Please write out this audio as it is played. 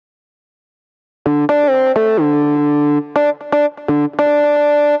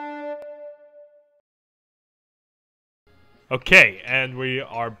Okay, and we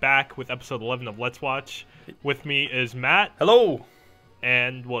are back with episode 11 of Let's Watch. With me is Matt. Hello.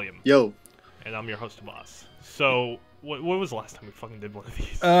 And William. Yo. And I'm your host, Boss. So, what was the last time we fucking did one of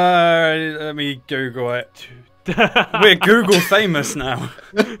these? Let me Google it. We're Google famous now.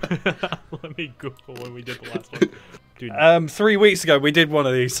 Let me Google when we did the last one. Dude. 3 weeks ago we did one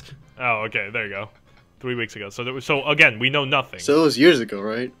of these. Oh, okay, there you go. 3 weeks ago. So again, we know nothing. So it was years ago,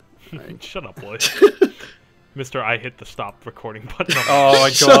 right? Shut up, boy. Mr. I hit the stop recording button. Oh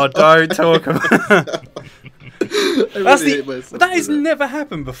my god, don't talk about that has never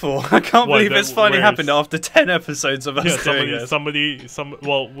happened before. I can't believe it's finally happened after 10 episodes of us doing it.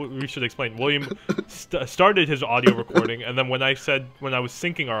 Well, we should explain. William started his audio recording, and then when I was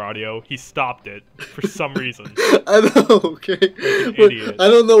syncing our audio, he stopped it for some reason. I know, okay? Like an idiot. I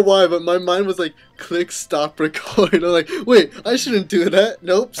don't know why, but my mind was like, click stop recording. I'm like, wait, I shouldn't do that.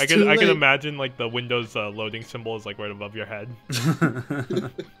 Nope. I can imagine like the Windows loading symbol is like right above your head.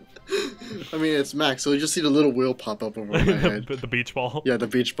 I mean, it's Mac, so you just see the little wheel pop up over my head. The beach ball? Yeah, the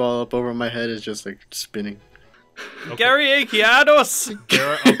beach ball up over my head is just like spinning. Okay. Gary Akiados!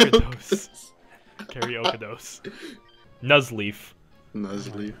 Gary Okados. Nuzleaf.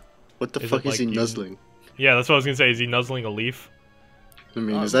 Nuzleaf. What the fuck is he nuzzling? Yeah, that's what I was gonna say. Is he nuzzling a leaf? I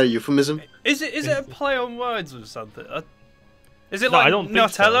mean, is that a euphemism? Is it a play on words or something? Is it like I don't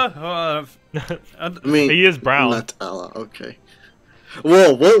Nutella? So. I mean, he is brown. Nutella, okay.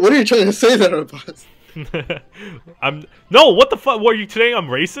 Whoa, what are you trying to say there about? No, what the fuck? What are you saying? I'm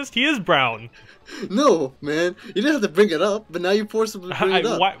racist? He is brown. No, man. You didn't have to bring it up, but now you forcibly bring it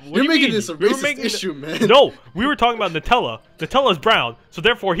up. You're making this a racist issue, man. No, we were talking about Nutella. Nutella's brown, so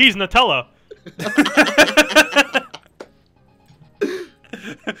therefore he's Nutella.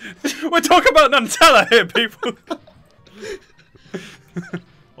 We're talking about Nutella here, people.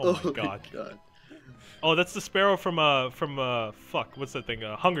 Oh my god. Oh, that's the sparrow from fuck, what's that thing?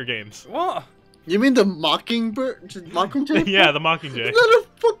 Hunger Games. What? You mean the Mockingjay? Yeah, the Mockingjay. It's not a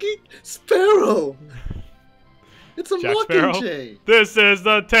fucking sparrow. It's a Jack Mockingjay. Sparrow? This is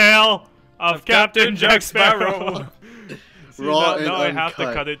the tale of Captain Jack Sparrow. See, Raw and now I have uncut.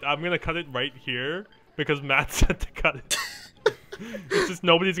 to cut it. I'm gonna cut it right here because Matt said to cut it. It's just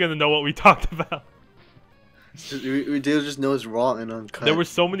nobody's gonna know what we talked about. We do just know it's raw and uncut. There were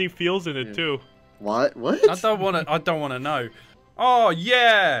so many feels in it too. What? What? I don't wanna know. Oh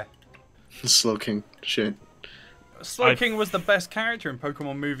yeah. Slowking. Shit. Slowking was the best character in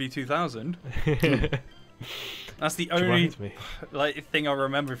Pokemon Movie 2000. That's the only thing I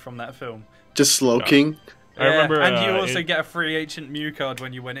remember from that film. Just Slowking. I remember, and you also get a free Ancient Mew card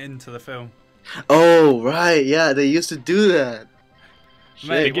when you went into the film. Oh right, yeah, they used to do that.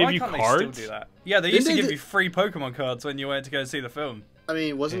 Mate, they gave why you can't cards? They still do that? Yeah, they used to give you free Pokemon cards when you went to go see the film. I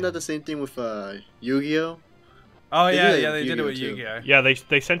mean, wasn't that the same thing with Yu-Gi-Oh? Oh yeah, they did it with Yu-Gi-Oh. Yeah,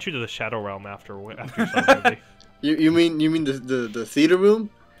 they sent you to the Shadow Realm after you saw the movie. You mean the theater room?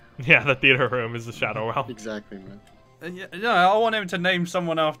 Yeah, the theater room is the Shadow Realm. Exactly, man. No, I want him to name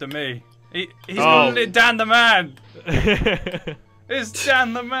someone after me. He's calling it Dan the Man. It's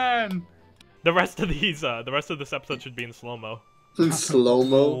Dan the Man. The rest of this episode should be in slow-mo. In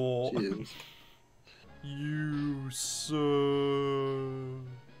slow-mo? Oh. You suck.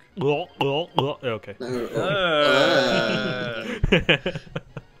 Okay.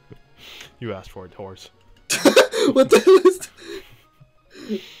 You asked for it, horse. What the hell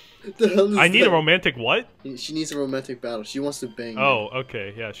is I need a romantic what? She needs a romantic battle. She wants to bang. Oh,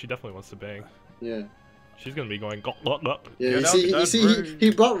 okay. Yeah, she definitely wants to bang. Yeah. She's gonna be going. Yeah, you see, he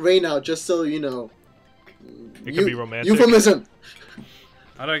brought Rain out just so you know. It could be romantic. Euphemism.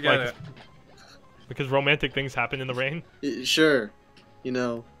 I don't get it. Because romantic things happen in the rain. Sure, you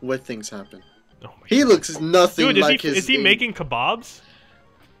know, wet things happen. Oh my he God. Looks nothing Dude, like is he making kebabs?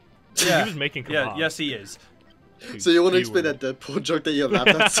 Yeah, he was making kebabs. Yeah, yes, he is. So you want to explain that Deadpool joke that you laughed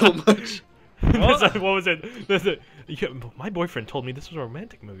at so much? What was it? My boyfriend told me this was a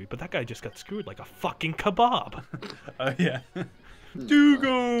romantic movie, but that guy just got screwed like a fucking kebab. Oh yeah.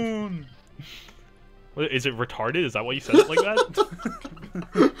 Dugon. Is it retarded? Is that why you said it like that?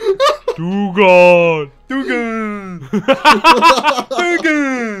 Dugon. Dugon.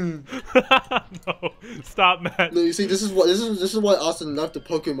 Dugon. No, stop, Matt. No, you see, this is why Austin left the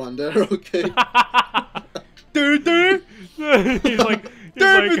Pokemon there. Okay. He's like,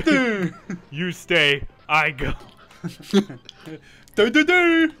 you stay, I go.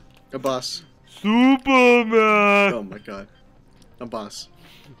 A boss. Superman. Oh my god. A boss.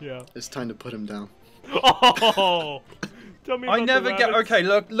 Yeah. It's time to put him down. Oh. Tell me. I never get. Okay,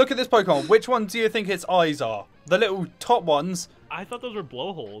 look at this Pokemon. Which one do you think its eyes are? The little top ones. I thought those were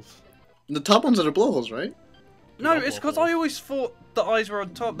blowholes. The top ones are the blowholes, right? No, it's because I always thought the eyes were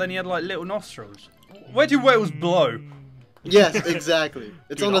on top. Then he had like little nostrils. Where do whales blow? Yes, exactly.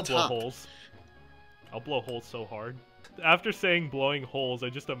 It's on the top. Holes. I'll blow holes so hard. After saying blowing holes, I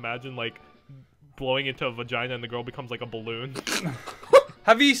just imagine like blowing into a vagina and the girl becomes like a balloon.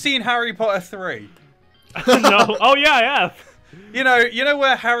 Have you seen Harry Potter 3? No. Oh yeah, I have. You know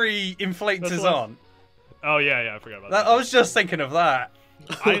where Harry inflates his aunt? Oh yeah, I forgot about that. I was just thinking of that.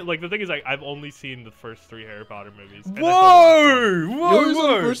 The thing is, like, I've only seen the first 3 Harry Potter movies.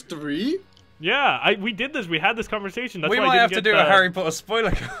 Whoa! First 3? Yeah, we did this. We had this conversation. That's we why might I have didn't to get do a Harry Potter spoiler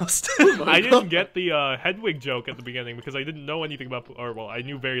cast. I didn't get the Hedwig joke at the beginning because I didn't know anything about, I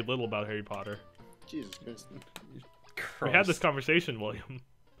knew very little about Harry Potter. Jesus Christ. We had this conversation, William.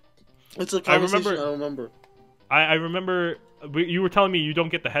 It's a conversation I remember. I remember you were telling me you don't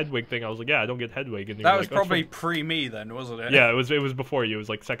get the Hedwig thing. I was like, yeah, I don't get Hedwig. And that was like, probably pre-me then, wasn't it? Yeah, it was before you. It was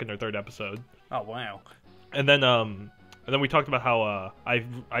like 2nd or 3rd episode. Oh wow. And then we talked about how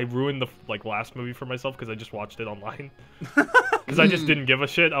I ruined the last movie for myself because I just watched it online. Because I just didn't give a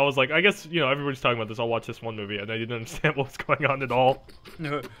shit. I was like, I guess everybody's talking about this. I'll watch this one movie, and I didn't understand what was going on at all.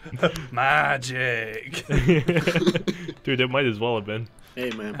 Magic. Dude, it might as well have been. Hey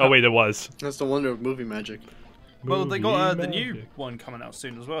man. Oh wait, it was. That's the wonder of movie magic. Well, they got the new one coming out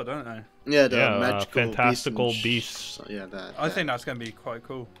soon as well, don't they? Yeah, the magical Fantastical Beasts. Yeah, that. I think that's going to be quite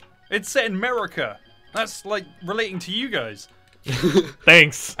cool. It's set in America. That's like relating to you guys.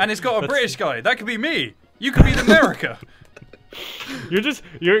 Thanks. And it's got a British guy. That could be me. You could be the America. You're just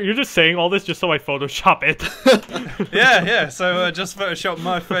saying all this just so I Photoshop it. Yeah. So just Photoshop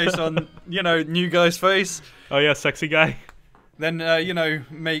my face on new guy's face. Oh yeah, sexy guy. Then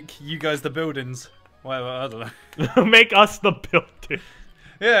make you guys the buildings. Whatever, I don't know. Make us the building.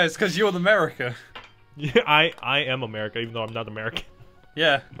 Yeah, it's because you're the America. Yeah, I am America, even though I'm not American.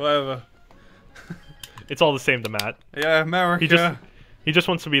 Yeah, whatever. It's all the same to Matt. Yeah, America. He just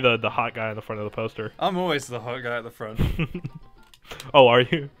wants to be the hot guy on the front of the poster. I'm always the hot guy at the front. Oh, are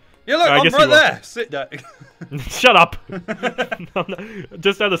you? Yeah, look, I'm right there. Sit down. Shut up.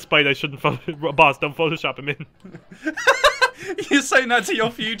 Just out of spite, I shouldn't. Boss, don't Photoshop him in. You're saying that to your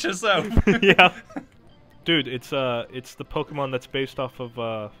future self. Yeah. Dude, it's the Pokemon that's based off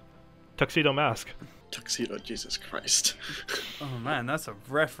of Tuxedo Mask. Tuxedo, Jesus Christ. Oh man, that's a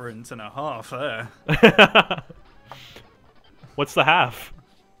reference and a half there. What's the half?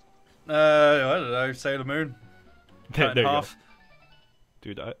 I don't know, Sailor Moon. There you go.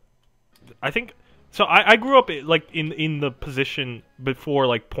 Dude, I think so. I grew up in the position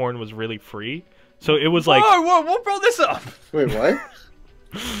before porn was really free. So it was like. Whoa! What brought this up? Wait, what?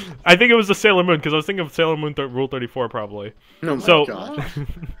 I think it was the Sailor Moon because I was thinking of Sailor Moon Rule 34 probably. Oh my god.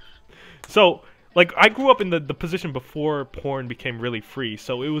 So I grew up in the position before porn became really free.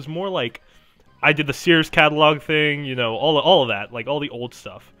 So it was more like I did the Sears catalog thing, all of that, all the old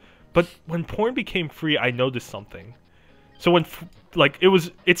stuff. But when porn became free, I noticed something. So when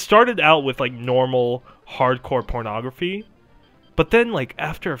it started out with normal hardcore pornography, but then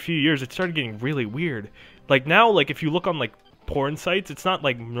after a few years it started getting really weird. Now if you look on porn sites, it's not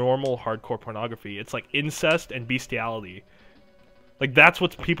normal hardcore pornography. It's incest and bestiality. That's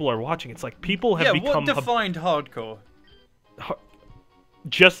what people are watching. It's people have become what defined hardcore?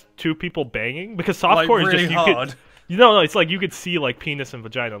 Just 2 people banging, because softcore really is just hard. No, it's you could see penis and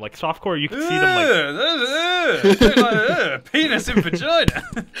vagina. Softcore, you could see them penis and vagina.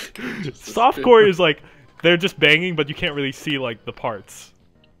 Softcore is they're just banging, but you can't really see the parts.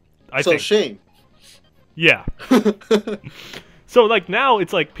 I think. Shame. Yeah. So now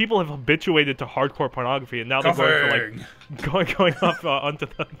it's people have habituated to hardcore pornography, and now they're going off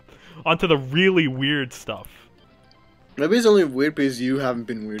onto the really weird stuff. Maybe it's only weird because you haven't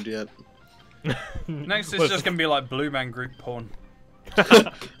been weird yet. Next, it's just gonna be Blue Man Group porn.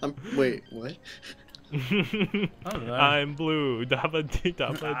 Wait, what? I don't know. I'm blue. No,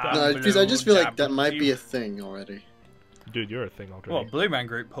 because I just feel like that might be a thing already. Dude, you're a thing already. What, Blue Man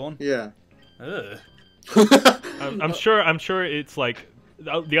Group porn? Yeah. Ugh. I'm sure it's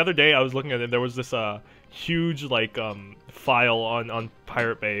the other day I was looking at it. There was this huge file on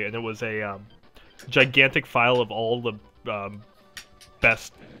Pirate Bay, and it was a gigantic file of all the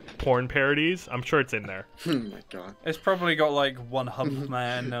best porn parodies. I'm sure it's in there. Oh my god. It's probably got one hump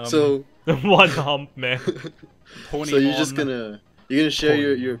man. So one hump man. So you're gonna share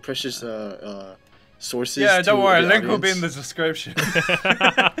your precious sources? Yeah, don't worry. Link will be in the description.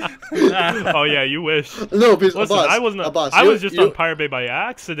 Oh yeah, you wish. No, because listen, Abbas, I wasn't. Abbas, I was just on Pirate Bay by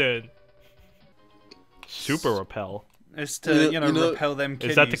accident. Super repel. It's to repel them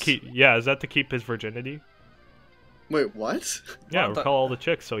kiddies. Is that to keep? Yeah, is that to keep his virginity? Wait, what? Yeah, repel all the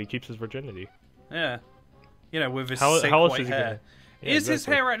chicks so he keeps his virginity. Yeah. You know, with his sick white hair. Yeah, is his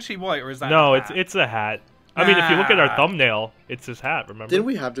hair actually white, or is that no? A hat? It's a hat. I mean, if you look at our thumbnail, it's his hat. Remember? Didn't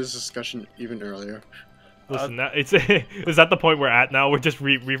we have this discussion even earlier? Listen, is that the point we're at now? We're just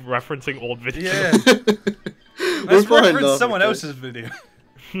referencing old videos. Yeah. Let's reference someone else's video.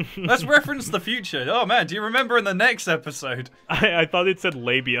 Let's reference the future. Oh man, do you remember in the next episode? I thought it said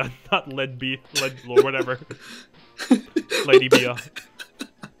labia, not lead or whatever. Ladybia.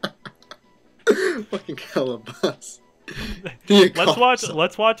 Fucking Calabas.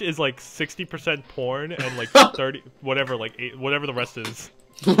 Let's watch is like 60% porn and like 30 whatever, like 8, whatever the rest is.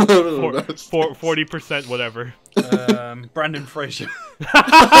 40% whatever. Brandon Fraser.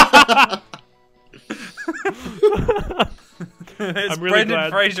 It's really Brendan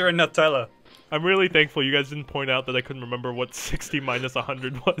Fraser and Nutella. I'm really thankful you guys didn't point out that I couldn't remember what 60 minus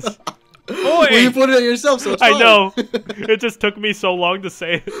 100 was. Boy! Well, you put it yourself, so it's fine. I know. It just took me so long to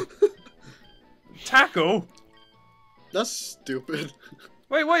say it. Tackle? That's stupid.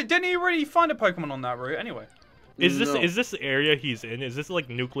 Wait, didn't he already find a Pokemon on that route anyway? Is this the area he's in? Is this like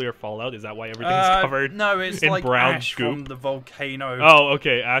nuclear fallout? Is that why everything's covered? No, it's in like brown ash goop? from the volcano. Oh,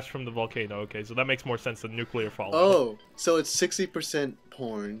 okay, ash from the volcano. Okay, so that makes more sense than nuclear fallout. Oh, so it's 60%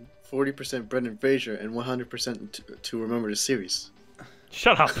 porn, 40% Brendan Fraser, and 100% to remember the series.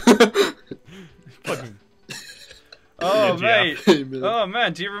 Shut up. Fucking. Oh mate! Oh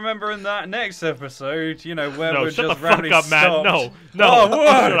man! Do you remember in that next episode? You know where we're shut just the fuck up, stopped? man. No. Oh,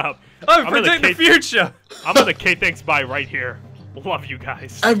 what? Shut up. I'm predicting the future. I'm gonna K thanks bye right here. Love you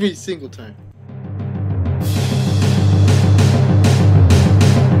guys. Every single time.